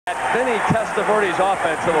At Vinny Testaverde's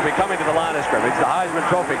offense that will be coming to the line of scrimmage, the Heisman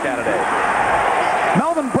Trophy candidate.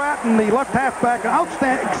 Melvin Bratton, the left halfback, an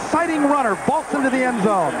outstanding, exciting runner, vaults into the end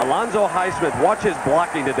zone. Alonzo Highsmith, watch his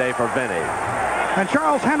blocking today for Vinny. And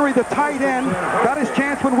Charles Henry, the tight end, got his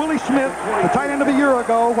chance when Willie Smith, the tight end of a year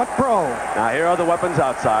ago, went pro. Now here are the weapons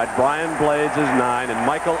outside. Brian Blades is 9 and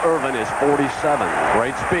Michael Irvin is 47.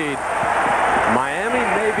 Great speed. Miami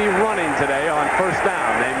may be running today on first down.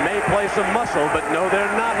 They may play some muscle, but no,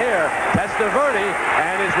 they're not here. Testaverde,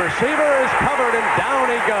 and his receiver is covered, and down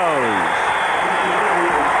he goes.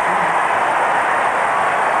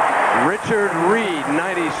 Richard Reed,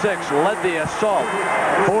 96, led the assault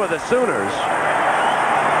for the Sooners.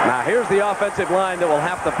 Now here's the offensive line that will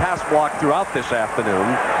have to pass block throughout this afternoon.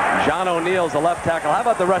 John O'Neill's the left tackle. How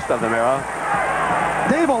about the rest of them, Era?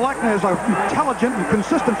 Dave Olechna is an intelligent and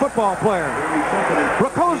consistent football player.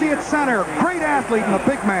 Rakosi at center, great athlete and a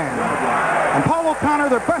big man. And Paul O'Connor,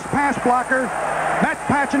 their best pass blocker. Matt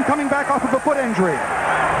Patchen coming back off of a foot injury.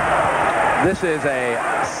 This is a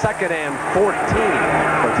 2nd and 14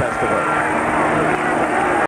 for Testaverde.